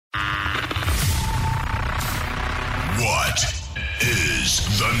What is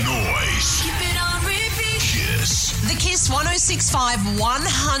the noise? Keep it on repeat. Kiss. The Kiss 1065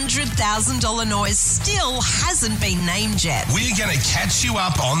 $100,000 noise still hasn't been named yet. We're going to catch you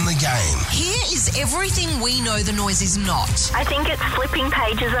up on the game. Here is everything we know the noise is not. I think it's flipping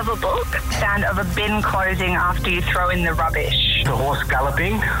pages of a book. Sound of a bin closing after you throw in the rubbish. The horse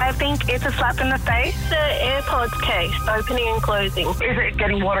galloping. I think it's a slap in the face. The AirPods case, opening and closing. Is it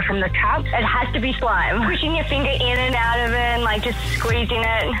getting water from the tap? It has to be slime. Pushing your finger in and out of it and just squeezing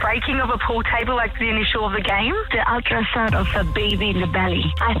it. Breaking of a pool table like the initial of the game. The ultrasound of the baby in the belly.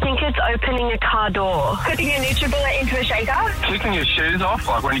 I think it's opening a car door. Putting a NutriBullet into a shaker. Kicking your shoes off,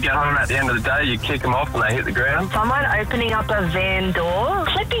 like when you get home at the end of the day, you kick them off and they hit the ground. Someone opening up a van door.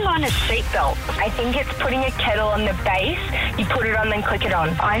 Clipping on a seatbelt. I think it's putting a kettle on the base. You put it on, then click it on.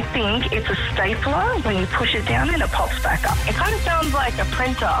 I think it's a stapler. When you push it down and it pops back up. It kind of sounds like a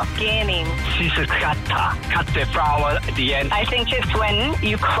printer scanning. She's a cutter. Cut the flower at the end. I think it's when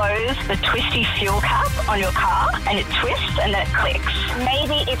you close the twisty fuel cap on your car and it twists and then it clicks.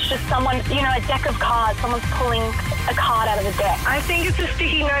 Maybe it's just someone, a deck of cards. Someone's pulling a card out of the deck. I think it's a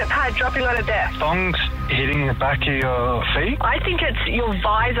sticky notepad dropping on a desk. Thongs hitting the back of your feet. I think it's your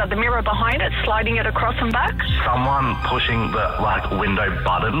visor, the mirror behind it, sliding it across and back. Someone pushing the window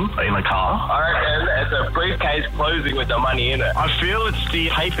button in a car. I reckon it's a briefcase closing with the money in it. I feel it's the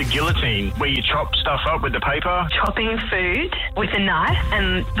paper guillotine where you chop stuff up with the paper. Chopping food with a knife,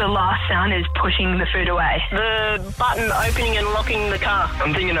 and the last sound is pushing the food away. The button opening and locking the car.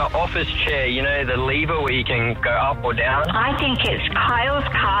 I'm thinking an office chair, the lever where you can go up or down. I think it's Kyle's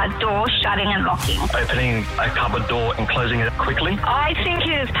car door shutting and locking. Opening a cupboard door and closing it quickly. I think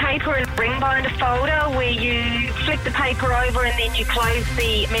it's paper and ring binder folder where you flip the paper over and then you close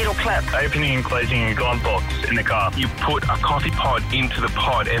the metal clip. Opening and closing a glove box in the car. You put a coffee pod into the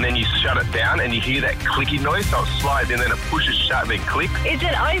pod and then you shut it down and you hear that clicky noise, so it slides and then it pushes shut and then clicks. Is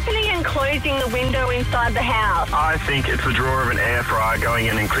it opening and closing the window inside the house? I think it's the drawer of an air fryer going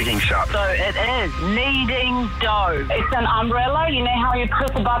in and clicking shut. So it is kneading dough. It's an umbrella. You know how you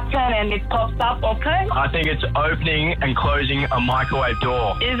press a button and it pops up open? I think it's opening and closing a microwave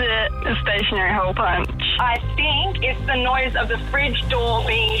door. Is it a stationary hole punch? I think it's the noise of the fridge door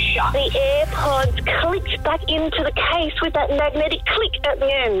being shut. The AirPods clicked back into the case with that magnetic click at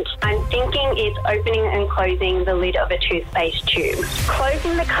the end. I'm thinking it's opening and closing the lid of a toothpaste tube.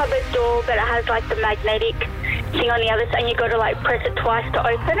 Closing the cupboard door, but it has the magnetic thing on the other side and you got to press it twice to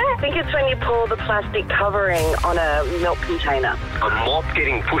open it. I think it's when you pull the plastic covering on a milk container. A mop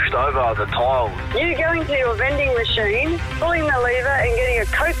getting pushed over the tiles. You going to a vending machine, pulling the lever and getting a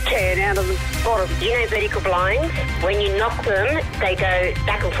Coke can out of the bottom. Vertical blinds, when you knock them, they go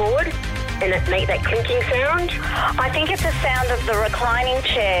back and forward and it makes that clinking sound. I think it's the sound of the reclining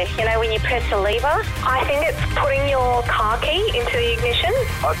chair, when you press the lever. I think it's putting your car key into the ignition.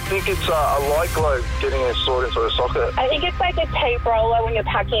 I think it's a light globe getting sorted into a socket. I think it's like a tape roller when you're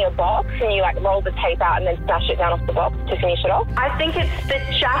packing a box and you roll the tape out and then smash it down off the box to finish it off. I think it's the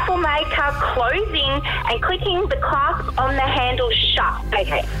shuffle maker closing and clicking the clasp on the handle shut.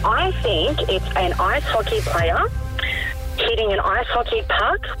 Okay, I think it's an ice hockey player hitting an ice hockey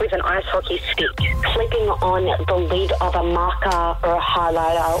puck with an ice hockey stick, clicking on the lid of a marker or a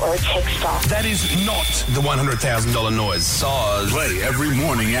highlighter or a texter. That is not the $100,000 noise. Saws. Play every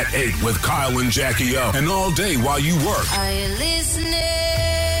morning at 8 with Kyle and Jackie O. And all day while you work. Are you listening?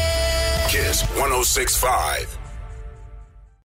 Kiss 1065.